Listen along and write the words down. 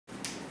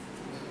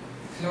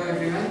Hello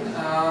everyone.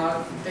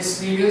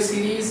 This video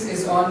series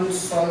is on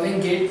solving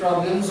gate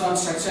problems on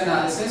structure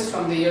analysis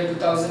from the year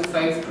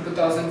 2005 to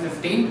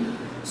 2015.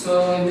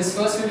 So in this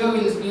first video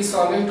we will be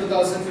solving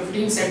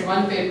 2015 set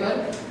 1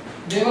 paper.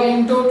 There were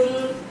in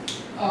total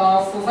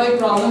 4-5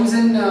 problems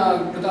in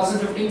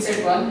 2015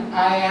 set 1.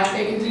 I have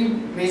taken 3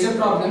 major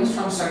problems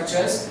from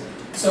structures.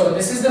 So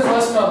this is the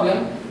first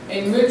problem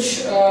in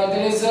which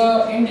there is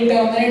a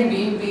indeterminate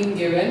beam being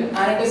given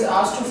and it is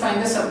asked to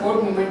find the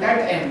support moment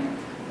at M.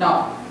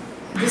 Now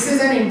this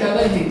is an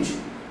internal hinge.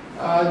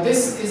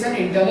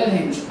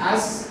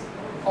 As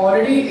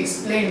already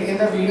explained in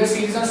the video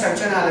series on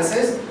structure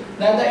analysis,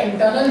 that the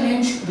internal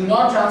hinge do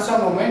not transfer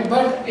moment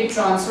but it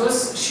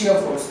transfers shear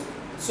force.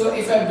 So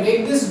if I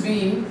break this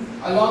beam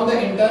along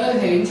the internal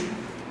hinge,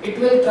 it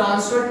will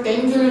transfer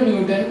 10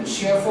 kN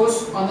shear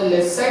force on the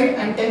left side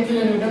and 10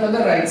 kN on the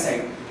right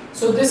side.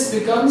 So this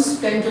becomes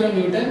 10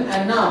 kN,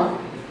 and now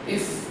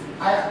if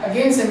I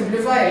again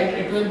simplify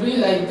it, it will be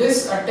like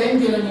this: a 10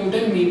 kN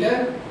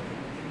meter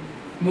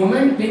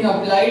moment being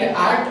applied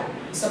at,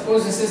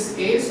 suppose this is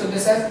A, so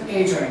this is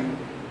A joint.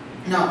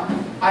 Now,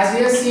 as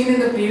we have seen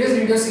in the previous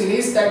video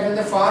series, that when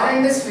the far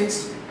end is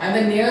fixed and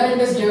the near end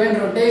is given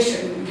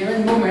rotation,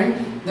 given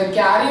moment, the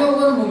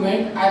carryover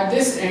moment at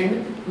this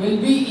end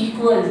will be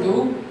equal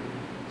to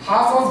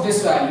half of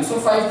this value, so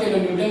 5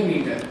 kN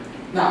meter.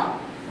 Now,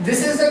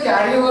 this is the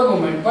carryover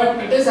moment, but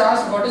it is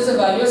asked what is the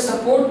value of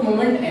support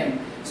moment M.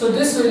 So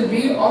this will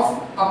be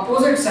of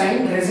opposite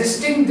sign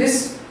resisting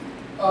this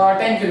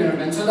 10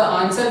 kN. So the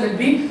answer will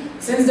be,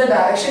 since the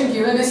direction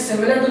given is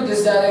similar to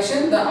this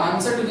direction, the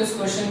answer to this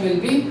question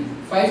will be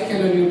 5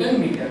 kN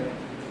meter.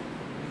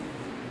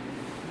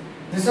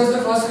 This was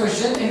the first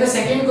question. In the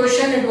second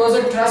question, it was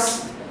a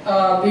truss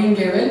being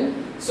given.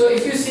 So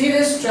if you see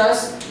this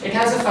truss, it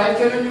has a 5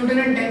 kN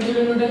and 10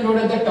 kN load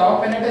at the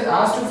top, and it is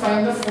asked to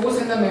find the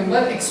force in the member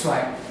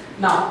XY.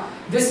 Now,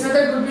 this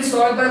method could be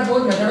solved by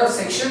both method of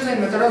sections and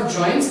method of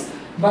joints.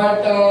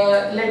 But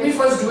let me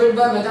first do it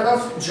by method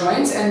of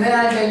joints, and then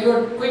I'll tell you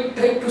a quick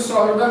trick to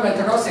solve it by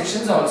method of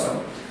sections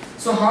also.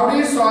 So how do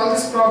you solve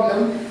this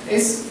problem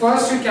is,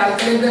 first you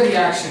calculate the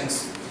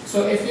reactions.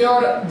 So if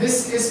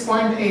this is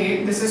point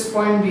A, this is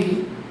point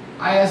B,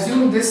 I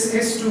assume this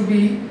is to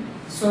B,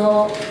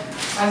 so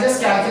I'll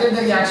just calculate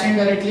the reaction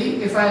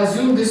directly. If I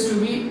assume this to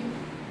be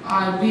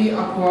RB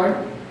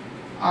upward,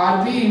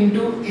 RB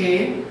into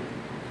A,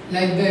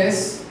 like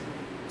this,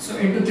 so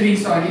into 3,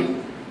 sorry,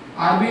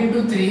 RB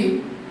into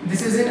 3,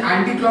 this is in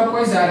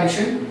anti-clockwise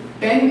direction,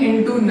 10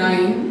 into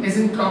 9 is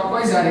in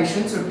clockwise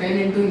direction, so 10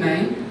 into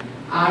 9,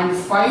 and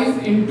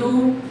 5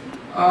 into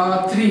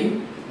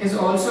 3 is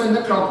also in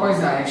the clockwise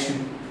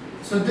direction.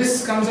 So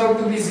this comes out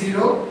to be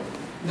 0.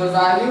 The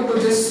value to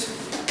this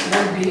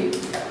would be,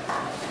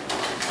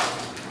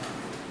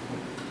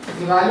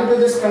 the value to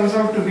this comes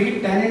out to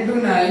be 10 into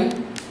 9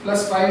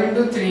 plus 5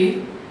 into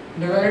 3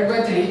 divided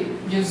by 3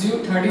 gives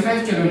you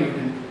 35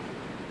 kN.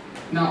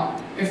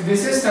 Now, if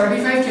this is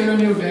 35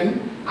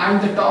 kN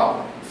and the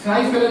top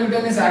 5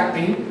 kN is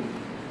acting,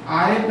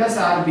 RA plus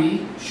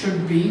RB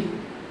should be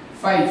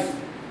 5.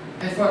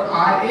 Therefore,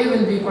 RA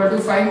will be equal to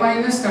 5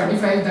 minus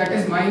 35, that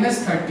is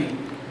minus 30.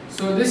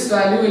 So this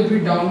value will be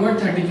downward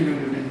 30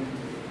 kN.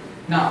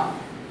 Now,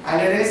 I'll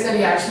erase the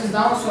reactions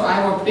now. So I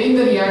have obtained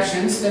the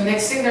reactions. The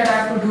next thing that I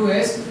have to do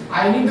is,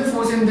 I need the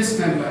force in this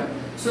member.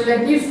 So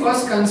let me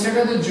first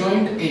consider the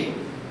joint A.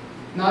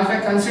 Now if I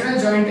consider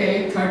joint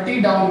A,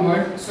 30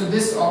 downward, so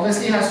this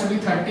obviously has to be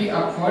 30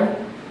 upward,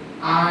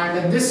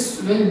 and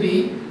this will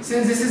be,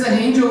 since this is a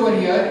hinge over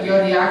here,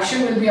 your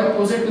reaction will be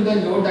opposite to the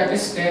load, that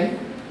is 10.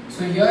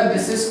 So here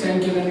this is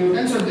 10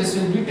 kN, so this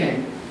will be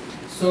 10.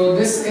 So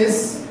this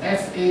is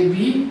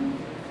FAB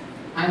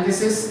and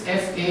this is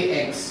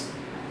FAX.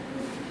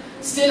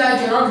 Still I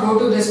cannot go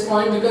to this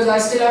point because I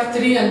still have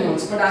 3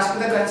 unknowns, but as per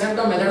the concept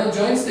of method of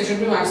joints, there should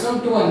be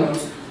maximum 2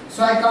 unknowns.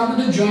 So I come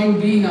to the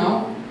joint B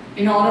now.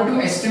 In order to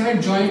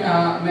estimate joint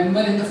member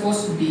in the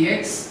force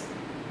BX,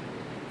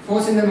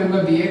 force in the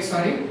member BX,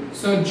 sorry.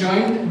 So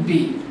joint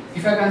B.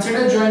 If I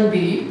consider joint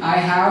B, I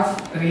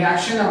have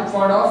reaction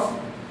upward of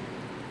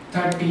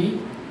 30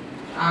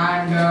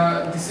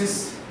 and this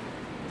is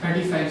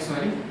 35,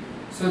 sorry.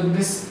 So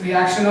this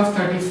reaction of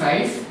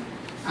 35,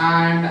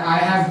 and I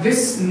have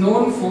this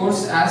known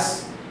force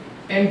as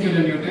 10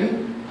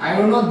 kN. I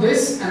don't know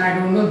this and I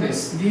don't know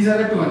this. These are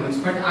the 2 unknowns,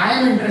 but I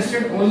am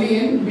interested only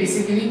in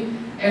basically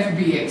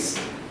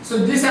FBX. So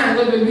this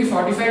angle will be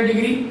 45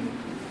 degree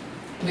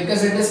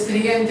because it is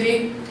 3 and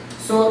 3.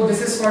 So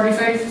this is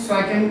 45. So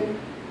I can,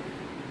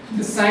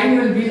 the sign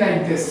will be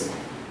like this.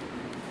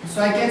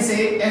 So I can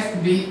say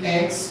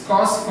FBX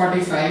cos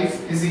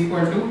 45 is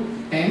equal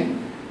to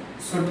 10.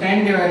 So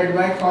 10 divided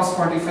by cos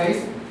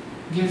 45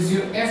 gives you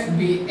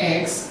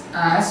FBX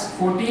as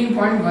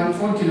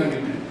 14.14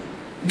 kN.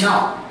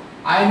 Now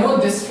I know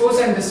this force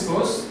and this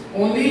force.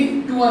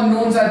 Only 2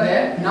 unknowns are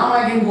there. Now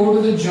I can go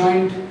to the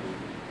joint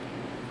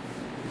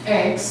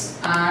X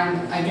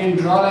and I can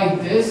draw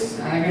like this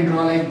and I can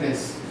draw like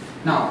this.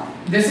 Now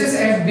this is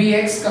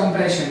FBX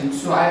compression,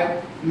 so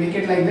I make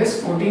it like this,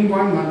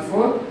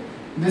 14.14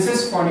 this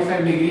is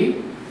 45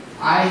 degree.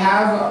 I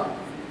have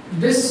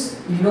this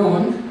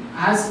known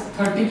as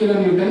 30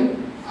 kilonewton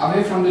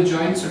away from the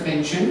joint, so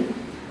tension,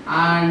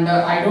 and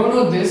I don't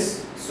know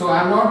this, so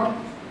I am not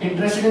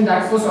interested in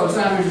that force also,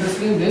 I am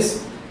interested in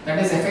this, that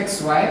is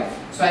Fxy.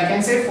 So I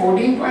can say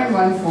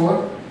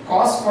 14.14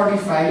 cos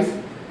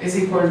 45 is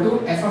equal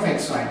to f of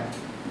xy.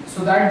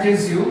 So that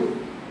gives you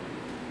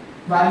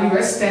value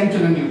as 10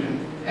 kilonewton.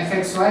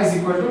 Fxy is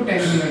equal to 10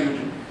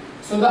 kilonewton.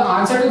 So the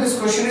answer to this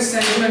question is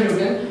 10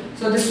 kilonewton.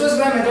 So this was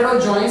my method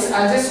of joints.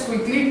 I'll just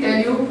quickly tell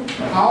you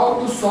how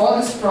to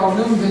solve this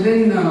problem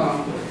within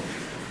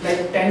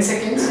like 10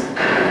 seconds.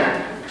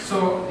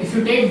 So if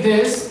you take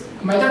this,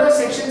 method of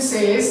section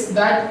says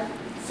that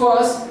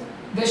first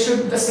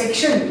the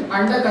section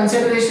under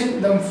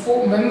consideration, the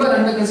member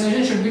under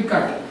consideration should be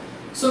cut.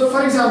 So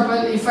for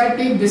example, if I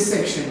take this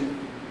section,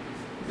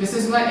 this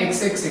is my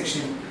XX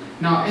section.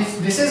 Now if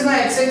this is my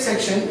XX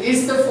section,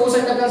 is the force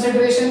under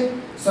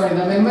consideration,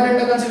 the member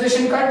under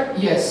consideration cut?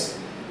 Yes.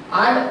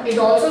 And it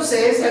also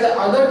says that the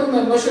other two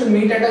members should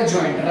meet at a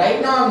joint.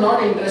 Right now I am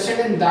not interested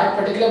in that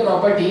particular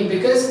property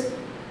because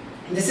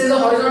this is a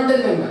horizontal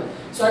member.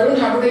 So I don't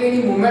have to take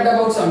any movement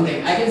about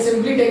something. I can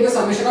simply take the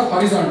summation of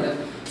horizontal.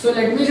 So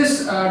let me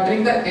just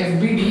take the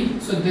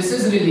FBD. So this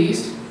is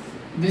released.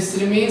 This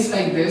remains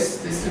like this.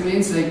 This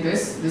remains like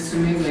this. This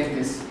remains like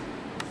this.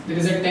 There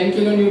is a 10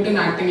 kilonewton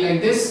acting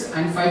like this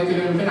and 5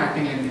 kilonewton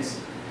acting like this.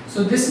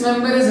 So this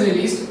member is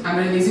released. I am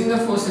releasing the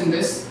force in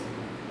this.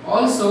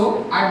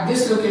 Also at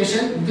this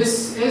location,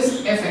 this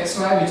is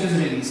Fxy which is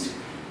released,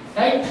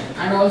 right?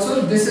 And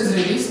also this is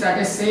released, that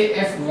is say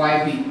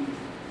Fyb.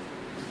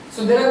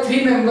 So there are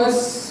three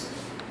members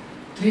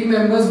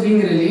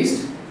being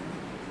released.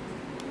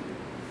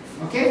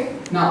 Okay.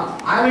 Now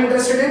I am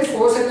interested in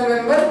force in the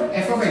member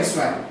f of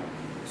xy.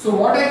 So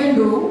what I can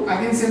do, I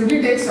can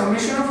simply take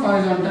summation of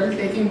horizontal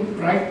taking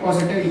right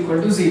positive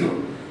equal to 0.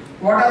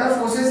 What are the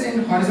forces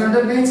in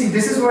horizontal plane? See,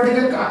 this is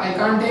vertical, I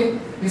can't take,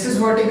 this is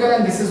vertical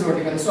and this is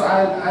vertical. So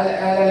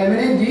I'll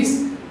eliminate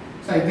these.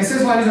 Sorry, this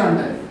is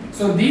horizontal.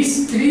 So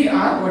these three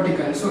are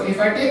vertical. So if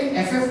I take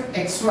f of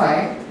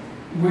xy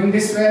going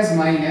this way as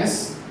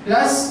minus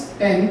plus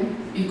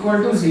 10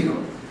 equal to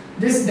 0.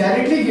 This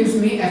directly gives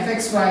me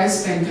Fxy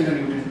as 10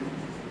 kilonewton.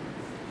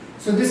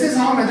 So this is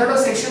how method of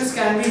sections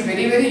can be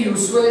very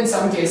useful in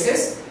some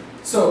cases.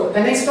 So the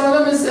next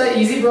problem is the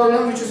easy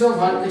problem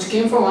which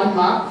came for 1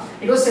 mark.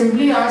 It was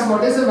simply asked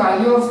what is the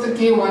value of the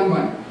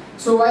K11.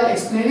 So while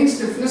explaining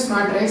stiffness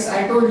matrix,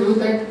 I told you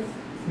that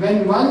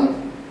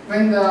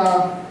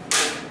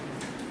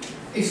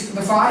if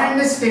the far end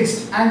is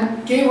fixed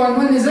and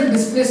K11 is a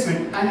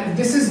displacement and if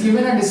this is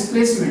given a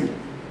displacement,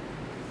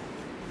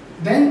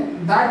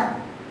 then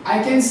that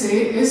I can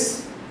say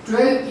is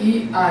 12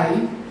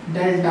 EI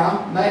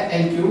delta by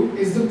LQ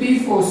is the P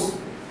force.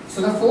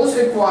 So the force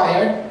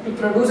required to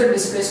produce a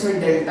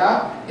displacement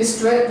delta is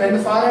 12, when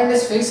the far end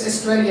is fixed,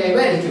 is 12 EI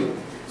by LQ.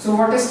 So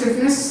what is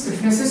stiffness?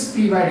 Stiffness is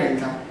P by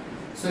delta.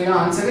 So your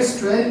answer is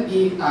 12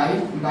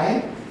 EI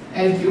by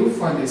LQ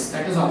for this.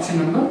 That is option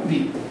number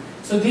B.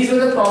 So these were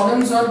the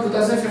problems on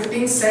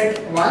 2015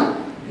 set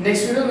 1.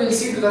 Next video we will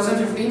see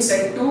 2015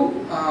 set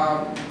 2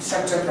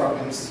 structure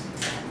problems.